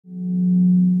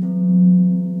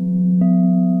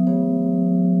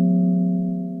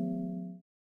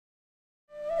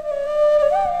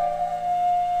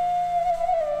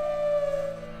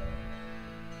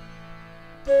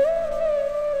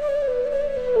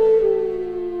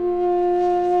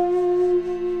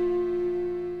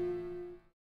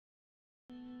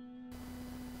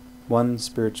one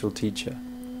spiritual teacher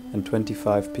and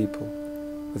 25 people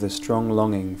with a strong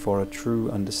longing for a true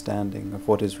understanding of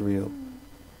what is real,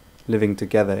 living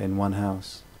together in one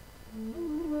house.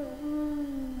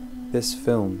 This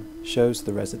film shows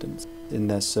the residents in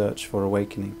their search for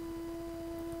awakening,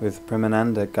 with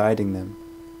Premananda guiding them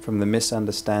from the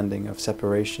misunderstanding of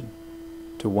separation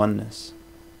to oneness.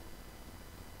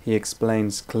 He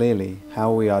explains clearly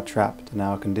how we are trapped in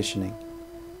our conditioning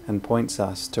and points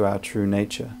us to our true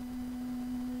nature.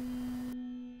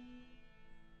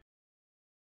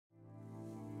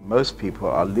 Most people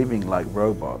are living like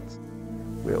robots.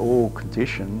 We're all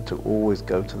conditioned to always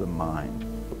go to the mind,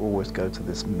 always go to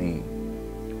this me.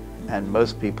 And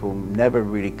most people never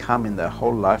really come in their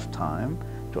whole lifetime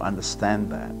to understand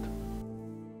that.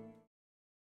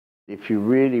 If you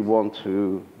really want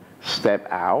to step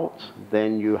out,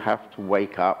 then you have to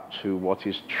wake up to what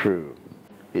is true.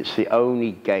 It's the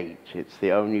only gate, it's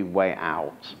the only way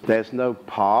out. There's no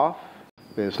path,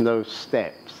 there's no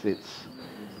steps, it's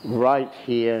right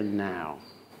here now.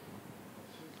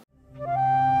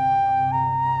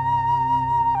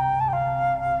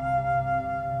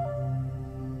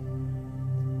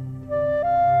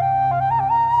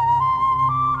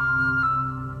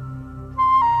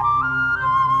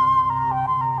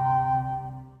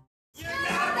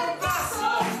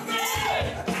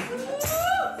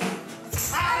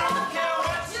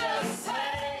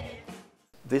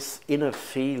 This inner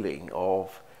feeling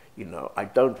of, I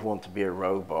don't want to be a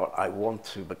robot, I want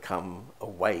to become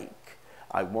awake,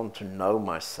 I want to know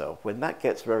myself. When that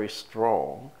gets very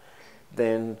strong,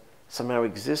 then somehow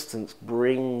existence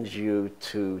brings you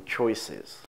to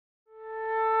choices.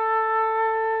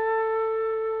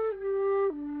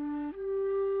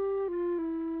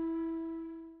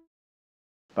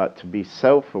 But to be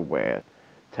self-aware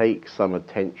takes some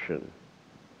attention.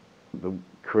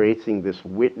 Creating this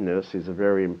witness is a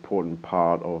very important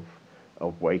part of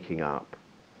waking up.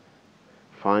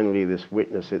 Finally, this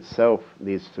witness itself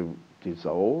needs to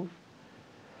dissolve,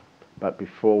 but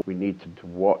before we need to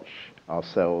watch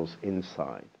ourselves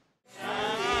inside.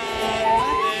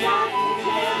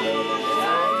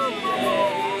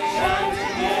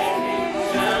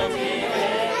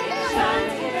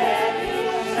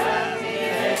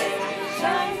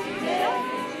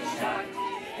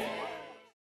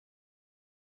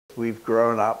 We've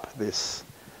grown up this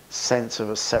sense of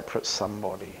a separate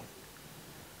somebody.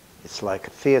 It's like a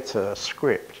theatre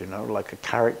script, like a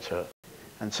character.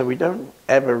 And so we don't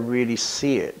ever really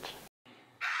see it.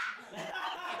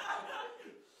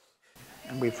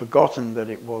 And we've forgotten that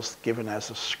it was given as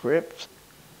a script.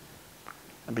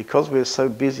 And because we're so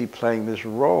busy playing this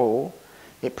role,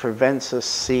 it prevents us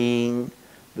seeing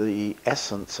the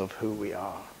essence of who we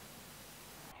are.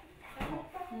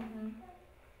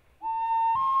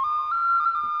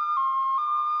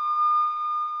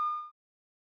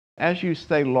 As you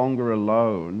stay longer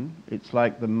alone, it's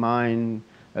like the mind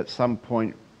at some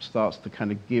point starts to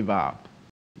kind of give up.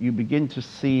 You begin to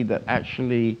see that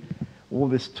actually all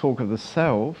this talk of the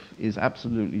self is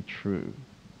absolutely true.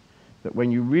 That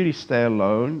when you really stay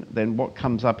alone, then what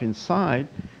comes up inside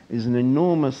is an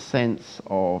enormous sense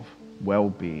of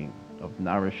well-being, of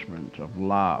nourishment, of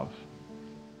love.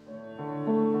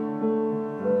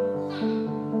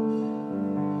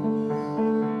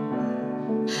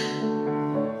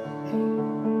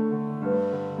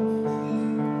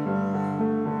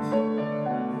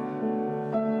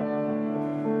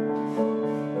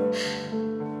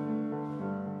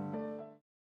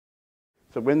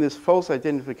 So when this false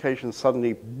identification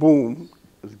suddenly, boom,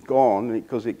 is gone,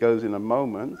 because it goes in a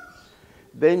moment,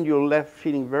 then you're left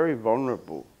feeling very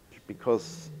vulnerable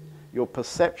because your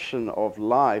perception of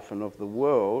life and of the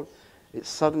world, it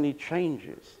suddenly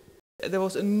changes. There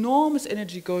was enormous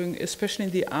energy going, especially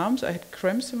in the arms. I had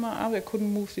cramps in my arms, I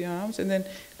couldn't move the arms, and then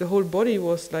the whole body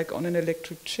was like on an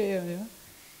electric chair. Yeah?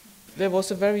 There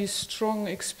was a very strong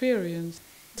experience.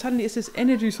 Suddenly it's this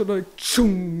energy sort of like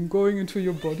choom, going into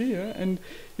your body, yeah? And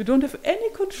you don't have any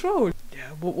control.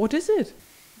 Yeah, what is it?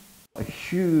 A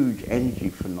huge energy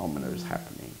phenomena is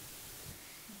happening.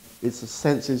 It's a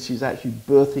sense that she's actually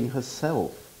birthing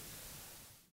herself.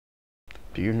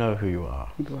 Do you know who you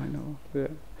are? Do I know? Yeah.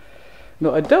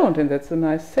 No, I don't, and that's a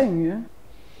nice thing, yeah?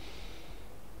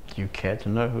 Do you care to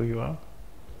know who you are?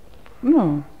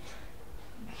 No.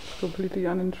 Completely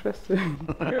uninteresting.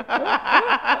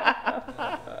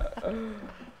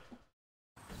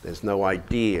 There's no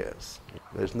ideas.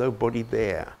 There's nobody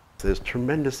there. There's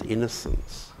tremendous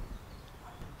innocence.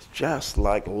 It's just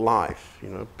like life,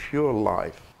 pure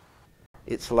life.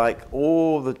 It's like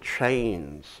all the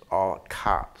chains are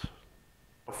cut.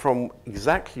 From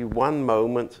exactly one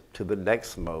moment to the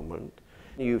next moment,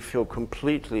 you feel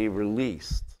completely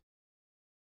released.